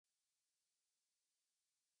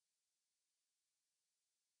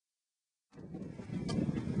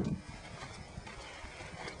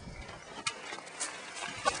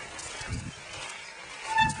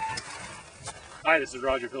Hi, this is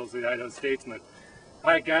Roger Phillips with the Idaho Statesman.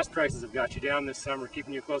 High gas prices have got you down this summer,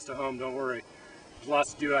 keeping you close to home. Don't worry. There's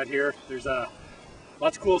lots to do out here. There's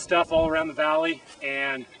lots of cool stuff all around the valley,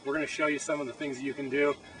 and we're going to show you some of the things that you can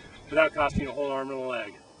do without costing you a whole arm and a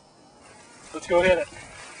leg. Let's go hit it.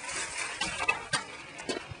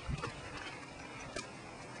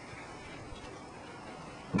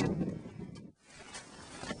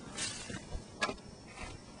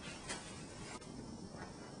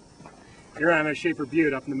 Here I'm at Shaper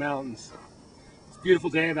Butte up in the mountains. It's a beautiful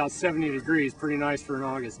day, about 70 degrees, pretty nice for an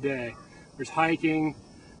August day. There's hiking,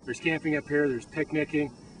 there's camping up here, there's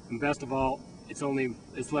picnicking, and best of all, it's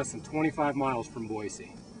less than 25 miles from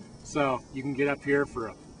Boise. So you can get up here for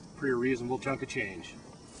a pretty reasonable chunk of change.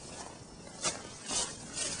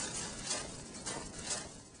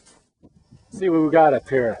 See what we got up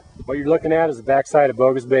here. What you're looking at is the backside of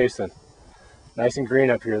Boise Basin. Nice and green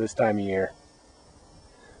up here this time of year.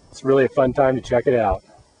 It's really a fun time to check it out.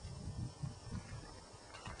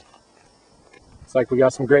 Looks like we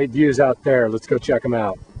got some great views out there. Let's go check them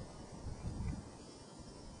out.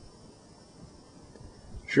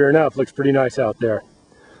 Sure enough, looks pretty nice out there.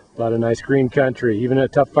 A lot of nice green country. Even in a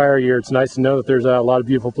tough fire year, it's nice to know that there's a lot of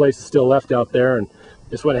beautiful places still left out there, and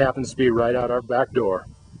this one happens to be right out our back door.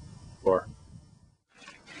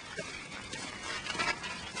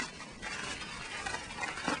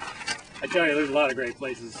 I tell you, there's a lot of great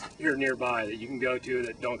places here nearby that you can go to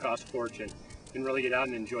that don't cost a fortune. You can really get out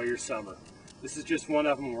and enjoy your summer. This is just one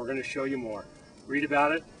of them, and we're going to show you more. Read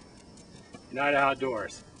about it in Idaho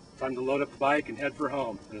Outdoors. Time to load up the bike and head for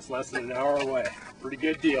home, and it's less than an hour away. Pretty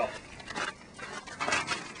good deal.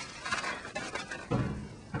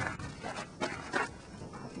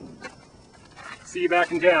 See you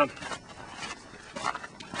back in town.